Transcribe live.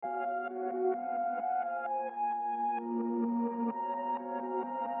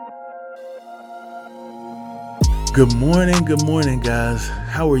Good morning, guys.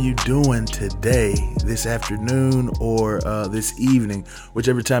 How are you doing today, this afternoon, or this evening,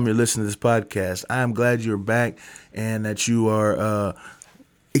 whichever time you're listening to this podcast? I am glad you're back and that you are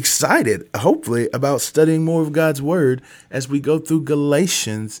excited, hopefully, about studying more of God's Word as we go through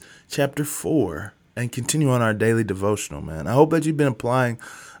Galatians chapter 4 and continue on our daily devotional, man. I hope that you've been applying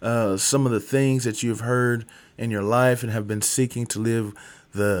some of the things that you've heard in your life and have been seeking to live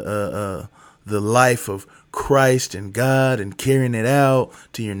the life of Christ and God and carrying it out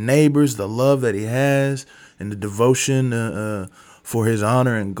to your neighbors, the love that he has and the devotion for his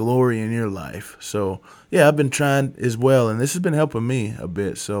honor and glory in your life. So, yeah, I've been trying as well, and this has been helping me a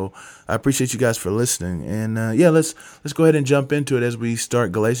bit. So I appreciate you guys for listening. And let's go ahead and jump into it as we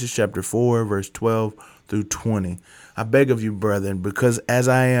start Galatians chapter 4, verse 12 through 20. I beg of you, brethren, because as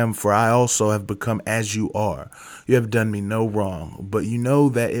I am, for I also have become as you are. You have done me no wrong, but you know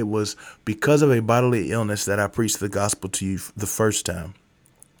that it was because of a bodily illness that I preached the gospel to you the first time.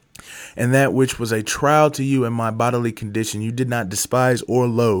 And that which was a trial to you in my bodily condition, you did not despise or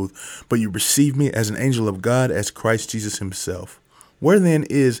loathe, but you received me as an angel of God, as Christ Jesus himself. Where then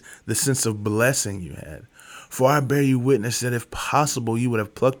is the sense of blessing you had? For I bear you witness that if possible, you would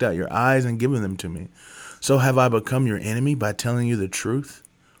have plucked out your eyes and given them to me. So have I become your enemy by telling you the truth?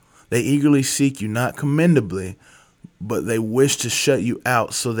 They eagerly seek you, not commendably, but they wish to shut you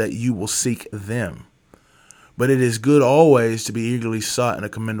out so that you will seek them. But it is good always to be eagerly sought in a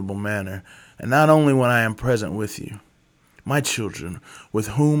commendable manner, and not only when I am present with you. My children, with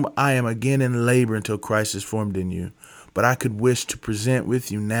whom I am again in labor until Christ is formed in you. But I could wish to present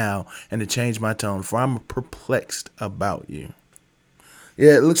with you now and to change my tone, for I'm perplexed about you.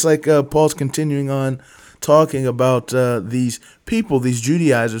 Yeah, it looks like Paul's continuing on talking about these people, these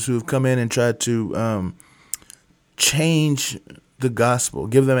Judaizers who have come in and tried to change the gospel,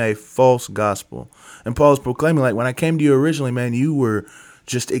 give them a false gospel. And Paul is proclaiming, like, when I came to you originally, man, you were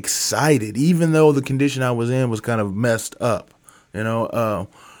just excited, even though the condition I was in was kind of messed up.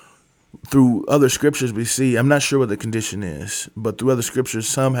 Through other scriptures we see, I'm not sure what the condition is, but through other scriptures,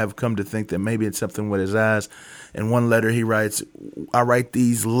 some have come to think that maybe it's something with his eyes. In one letter he writes, I write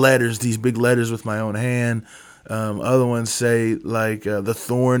these letters, these big letters with my own hand. Other ones say like the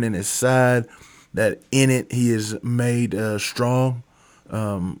thorn in his side, that in it he is made strong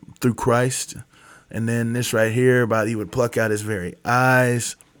through Christ. And then this right here about he would pluck out his very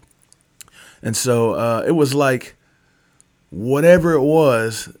eyes. And so it was like, whatever it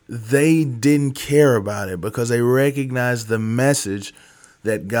was, they didn't care about it because they recognized the message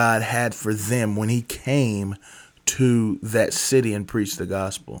that God had for them when he came to that city and preached the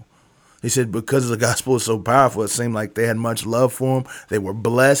gospel. He said because the gospel is so powerful, it seemed like they had much love for him. They were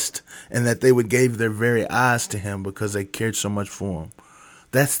blessed, and that they would give their very eyes to him because they cared so much for him.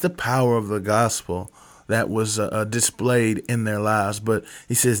 That's the power of the gospel that was displayed in their lives. But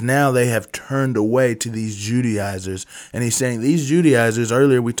he says now they have turned away to these Judaizers. And he's saying these Judaizers,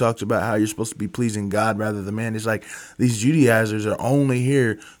 earlier we talked about how you're supposed to be pleasing God rather than man. It's like these Judaizers are only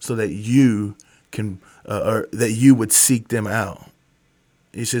here so that you can, or that you would seek them out.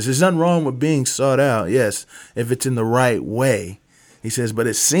 He says there's nothing wrong with being sought out. Yes, if it's in the right way. He says, but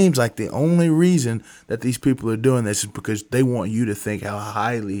it seems like the only reason that these people are doing this is because they want you to think how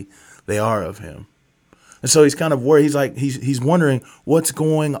highly they are of him. And so he's kind of worried. He's like, he's wondering what's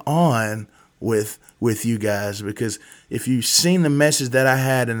going on with you guys, because if you've seen the message that I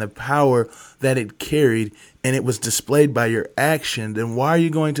had and the power that it carried and it was displayed by your action, then why are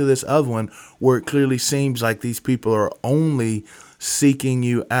you going to this other one where it clearly seems like these people are only seeking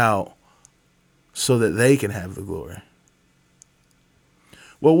you out so that they can have the glory?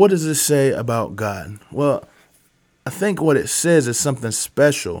 Well, what does this say about God? Well, I think what it says is something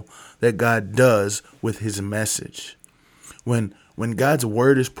special that God does with his message. When God's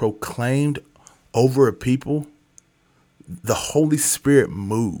word is proclaimed over a people, the Holy Spirit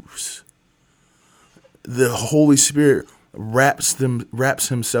moves. The Holy Spirit wraps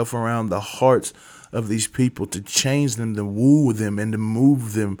himself around the hearts of these people to change them, to woo them, and to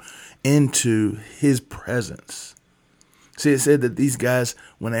move them into his presence. See, it said that these guys,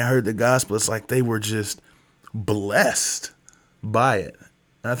 when they heard the gospel, it's like they were just blessed by it.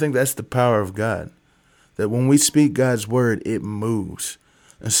 And I think that's the power of God, that when we speak God's word, it moves.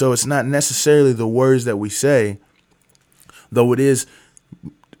 And so it's not necessarily the words that we say, though it is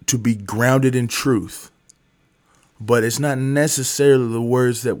to be grounded in truth. But it's not necessarily the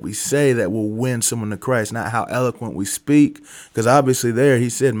words that we say that will win someone to Christ, not how eloquent we speak. Because obviously there he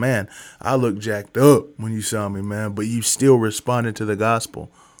said, man, I look jacked up when you saw me, man, but you still responded to the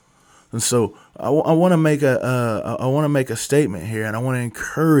gospel. And so I want to make a statement here, and I want to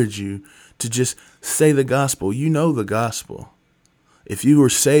encourage you to just say the gospel. You know the gospel. If you were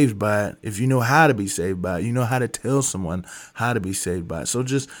saved by it, if you know how to be saved by it, you know how to tell someone how to be saved by it. So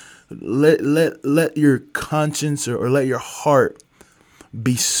just let your conscience or let your heart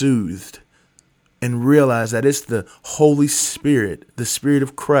be soothed and realize that it's the Holy Spirit, the Spirit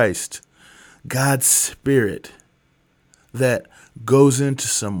of Christ, God's Spirit, that goes into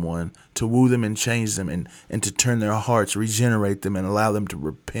someone to woo them and change them and to turn their hearts, regenerate them, and allow them to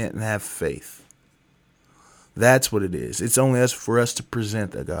repent and have faith. That's what it is. It's only for us to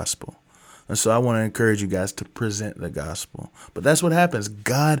present the gospel. And so I want to encourage you guys to present the gospel. But that's what happens.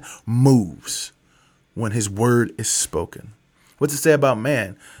 God moves when his word is spoken. What's it say about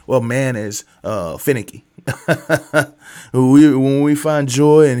man? Well, man is finicky. When we find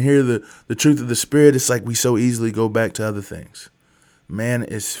joy and hear the truth of the Spirit, it's like we so easily go back to other things. Man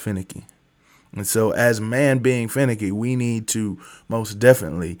is finicky. And so as man being finicky, we need to most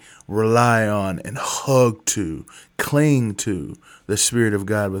definitely rely on and hug to, cling to the Spirit of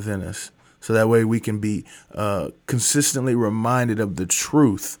God within us. So that way we can be consistently reminded of the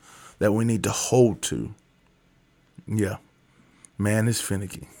truth that we need to hold to. Yeah, man is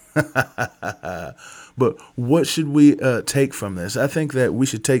finicky. But what should we take from this? I think that we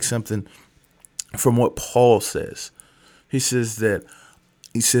should take something from what Paul says. He says that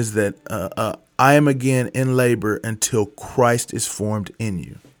I am again in labor until Christ is formed in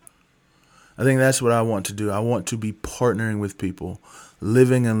you. I think that's what I want to do. I want to be partnering with people,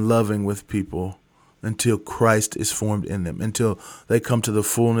 living and loving with people until Christ is formed in them, until they come to the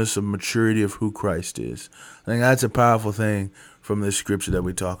fullness of maturity of who Christ is. I think that's a powerful thing from this scripture that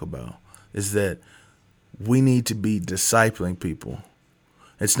we talk about, is that we need to be discipling people.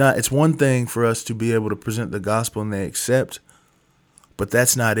 It's one thing for us to be able to present the gospel and they accept, but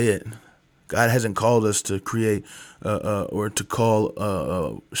that's not it. God hasn't called us to create or to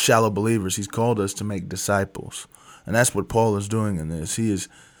call shallow believers. He's called us to make disciples. And that's what Paul is doing in this. He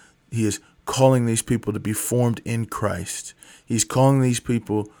is calling these people to be formed in Christ. He's calling these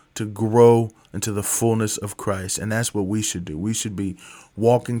people to grow into the fullness of Christ. And that's what we should do. We should be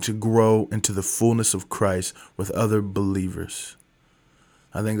walking to grow into the fullness of Christ with other believers.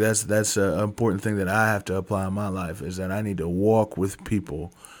 I think that's an important thing that I have to apply in my life, is that I need to walk with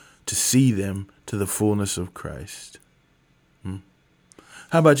people to see them to the fullness of Christ.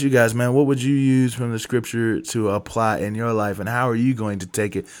 How about you guys, man? What would you use from the scripture to apply in your life, and how are you going to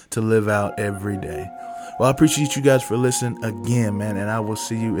take it to live out every day? Well, I appreciate you guys for listening again, man, and I will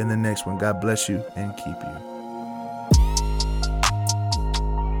see you in the next one. God bless you and keep you.